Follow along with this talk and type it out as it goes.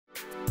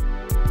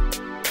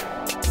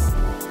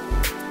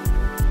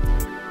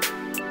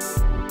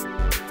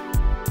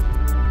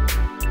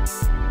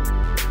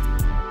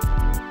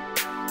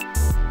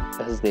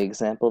is the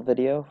example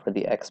video for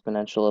the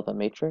exponential of a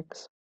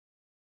matrix.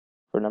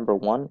 For number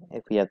 1,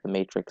 if we have the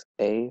matrix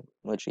A,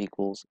 which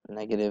equals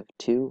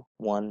 -2,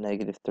 1,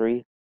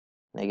 -3,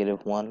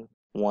 -1,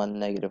 1,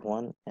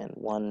 -1, and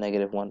 1,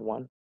 -1,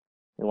 1,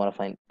 we want to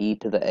find e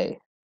to the A.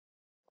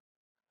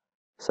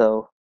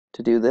 So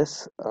to do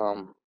this,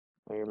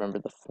 we remember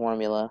the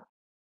formula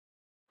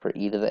for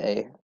e to the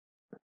A,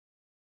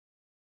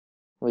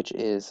 which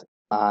is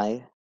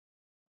I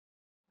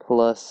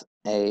plus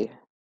A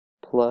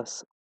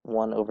plus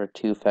 1 over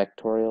 2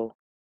 factorial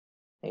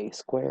A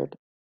squared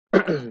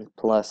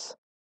plus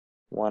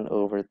 1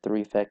 over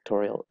 3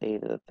 factorial A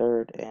to the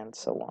third, and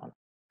so on.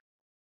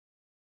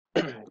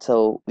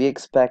 So we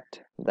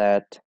expect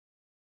that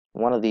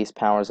one of these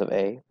powers of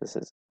A, this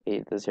is A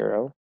to the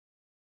 0,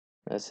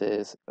 this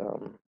is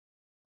A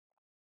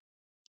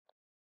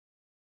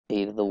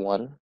to the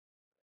 1,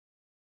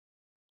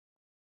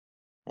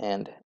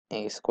 and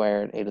A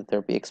squared, A to the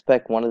third. We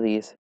expect one of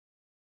these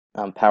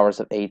powers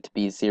of A to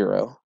be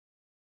 0,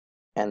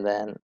 and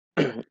then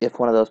if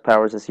one of those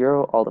powers is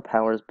 0, all the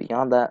powers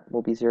beyond that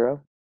will be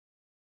 0.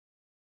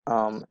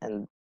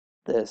 And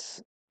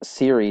this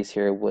series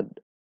here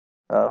would,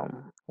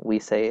 we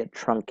say it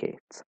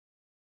truncates.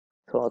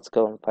 So let's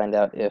go and find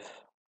out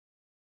if,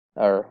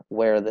 or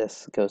where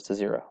this goes to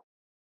 0.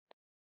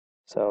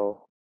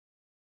 So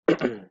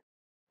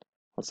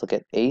let's look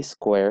at A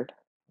squared,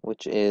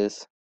 which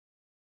is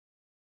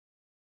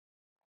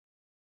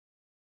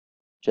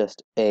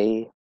just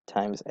A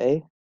times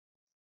A.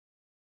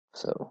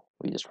 So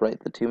we just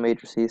write the two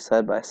matrices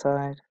side by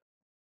side.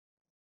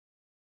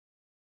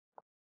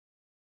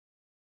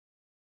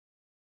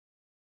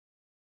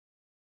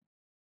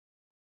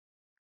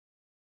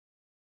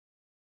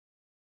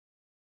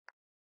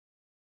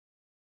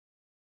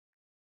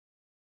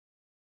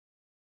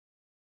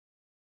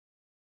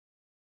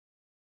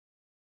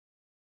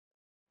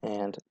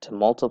 And to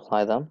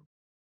multiply them,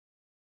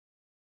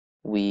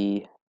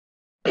 we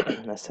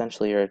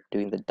essentially are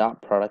doing the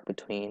dot product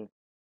between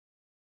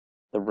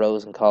the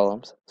rows and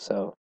columns.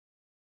 So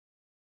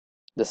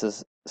this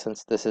is,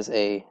 since this is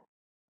a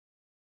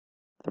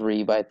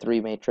 3 by 3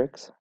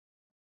 matrix,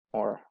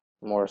 or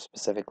more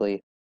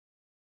specifically,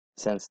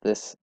 since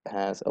this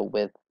has a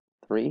width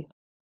 3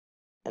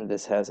 and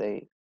this has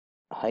a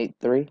height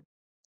 3,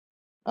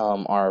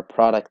 our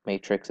product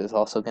matrix is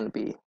also going to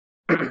be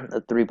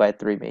a 3 by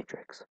 3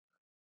 matrix.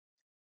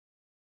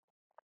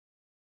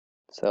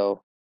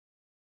 So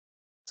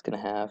it's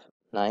going to have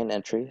 9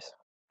 entries.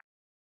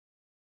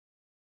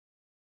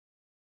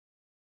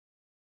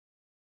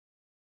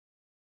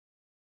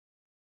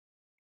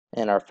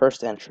 And our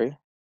first entry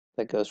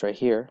that goes right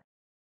here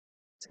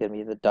is going to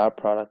be the dot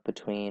product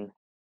between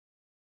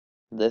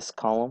this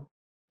column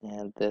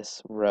and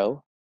this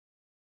row.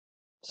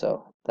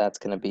 So that's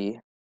going to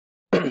be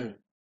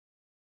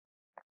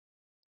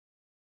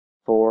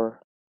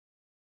 4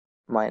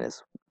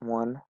 minus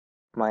 1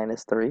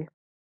 minus 3.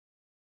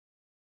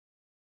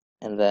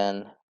 And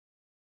then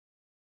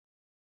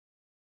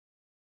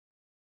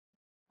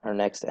our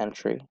next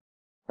entry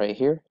right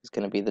here is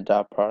going to be the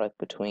dot product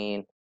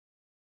between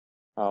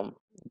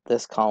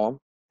this column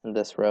and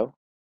this row.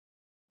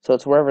 So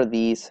it's wherever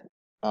these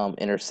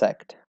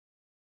intersect.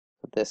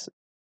 They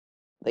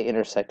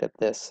intersect at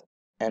this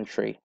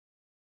entry.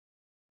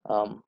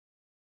 So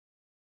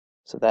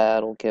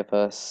that'll give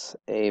us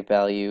a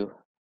value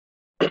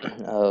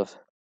of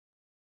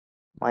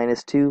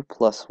 -2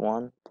 plus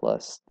 1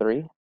 plus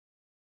 3.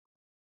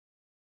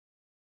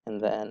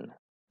 And then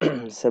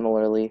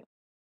similarly,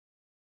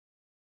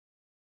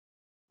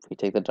 if we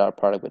take the dot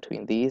product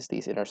between these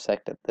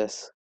intersect at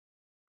this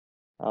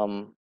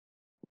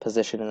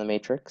position in the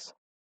matrix.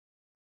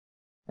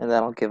 And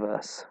that'll give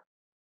us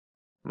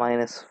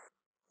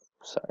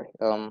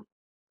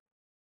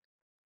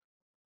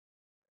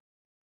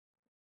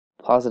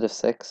positive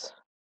 6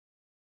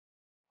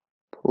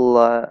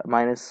 plus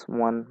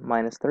 -1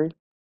 minus 3.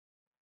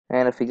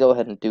 And if we go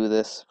ahead and do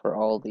this for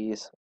all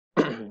these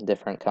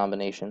different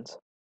combinations,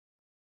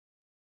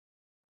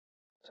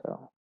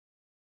 so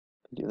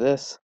if we do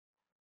this,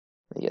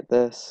 we get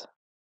this.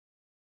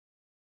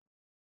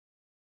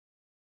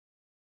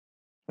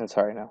 And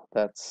sorry, no,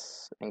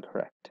 that's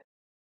incorrect.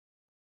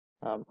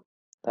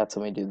 That's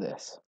when we do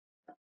this.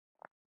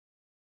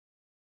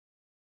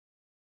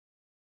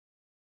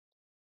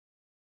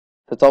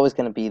 So it's always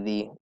going to be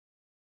the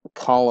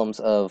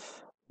columns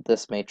of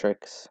this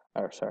matrix,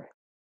 or sorry,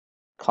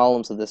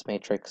 columns of this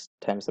matrix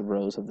times the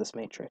rows of this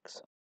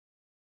matrix.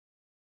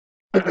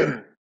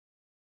 So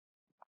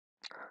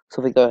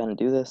if we go ahead and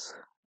do this,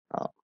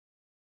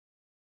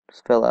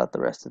 just fill out the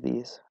rest of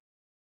these.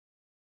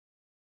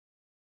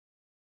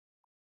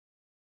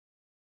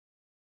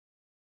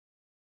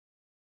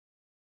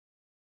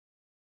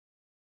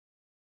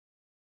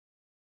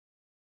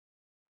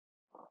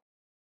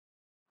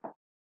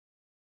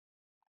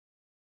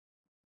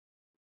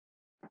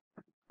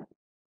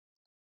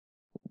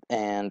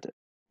 And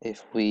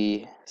if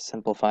we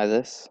simplify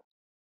this,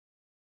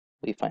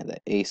 we find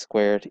that A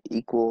squared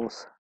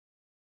equals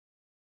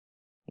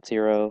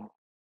 0,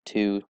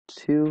 2,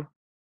 2,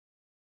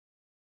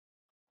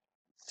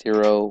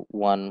 0,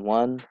 1,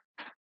 1,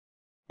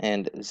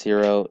 and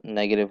 0,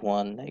 negative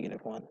 1, negative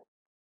 1.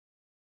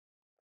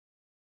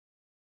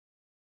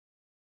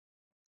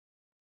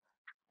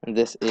 And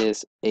this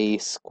is a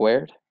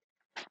squared.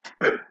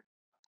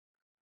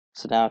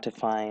 So now to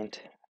find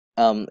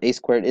a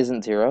squared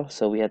isn't 0,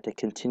 so we have to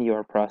continue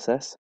our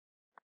process.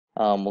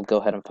 We'll go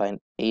ahead and find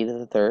a to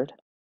the third.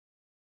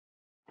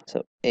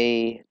 So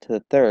a to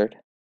the third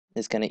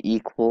is going to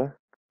equal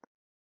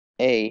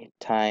a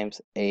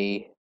times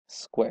a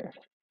squared.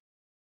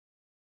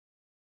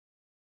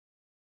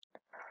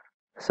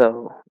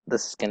 So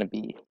this is going to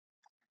be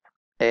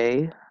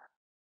a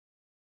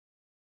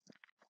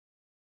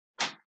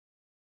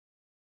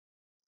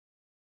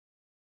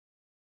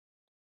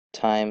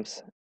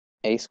times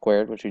a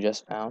squared, which we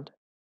just found,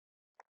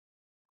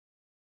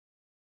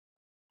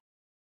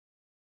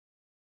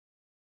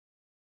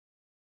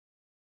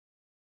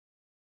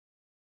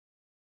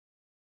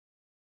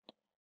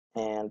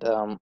 and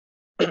I'm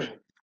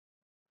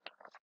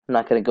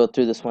not going to go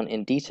through this one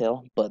in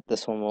detail, but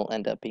this one will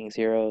end up being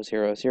 0,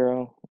 0,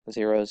 0,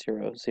 0,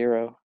 0,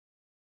 0,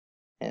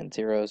 and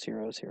 0,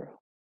 0, 0.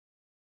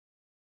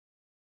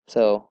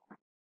 So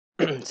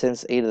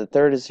since a to the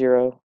third is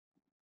 0,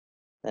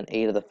 then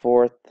a to the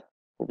fourth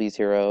will be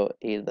 0,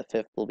 a to the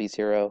fifth will be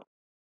 0,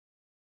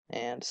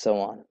 and so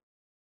on.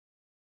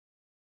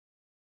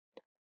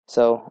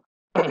 So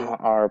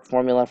our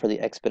formula for the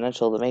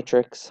exponential of the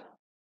matrix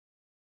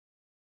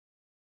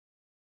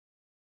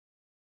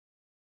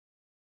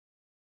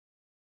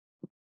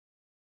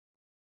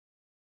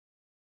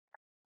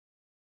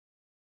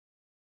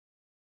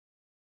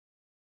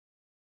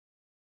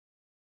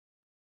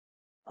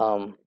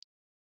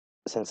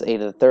since a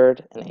to the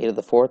third and a to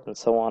the fourth and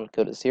so on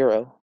go to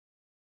 0,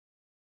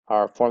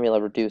 our formula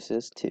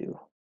reduces to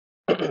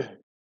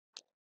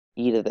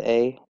e to the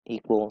a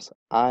equals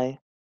I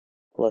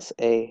plus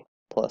a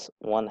plus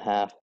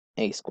 1/2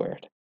 a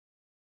squared.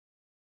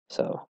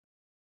 So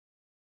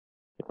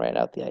we write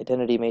out the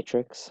identity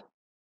matrix.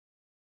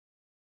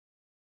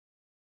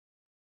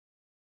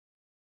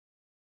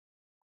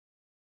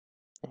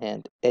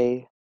 And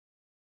a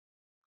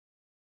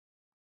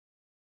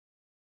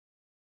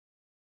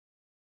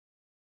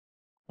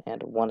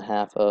and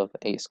 1/2 of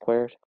a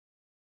squared.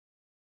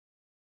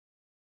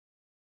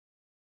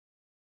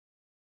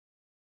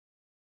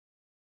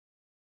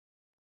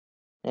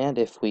 And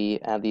if we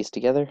add these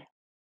together,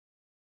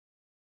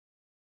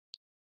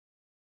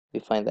 we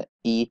find that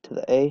e to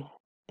the a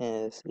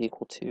is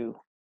equal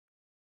to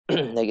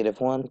negative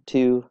 1,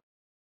 2,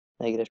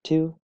 negative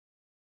 2,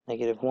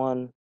 negative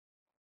 1,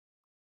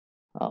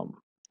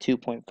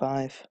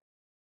 2.5,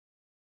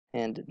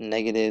 and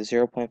negative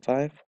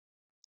 0.5,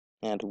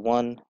 and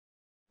 1,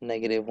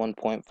 negative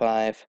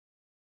 1.5,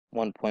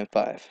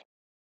 1.5.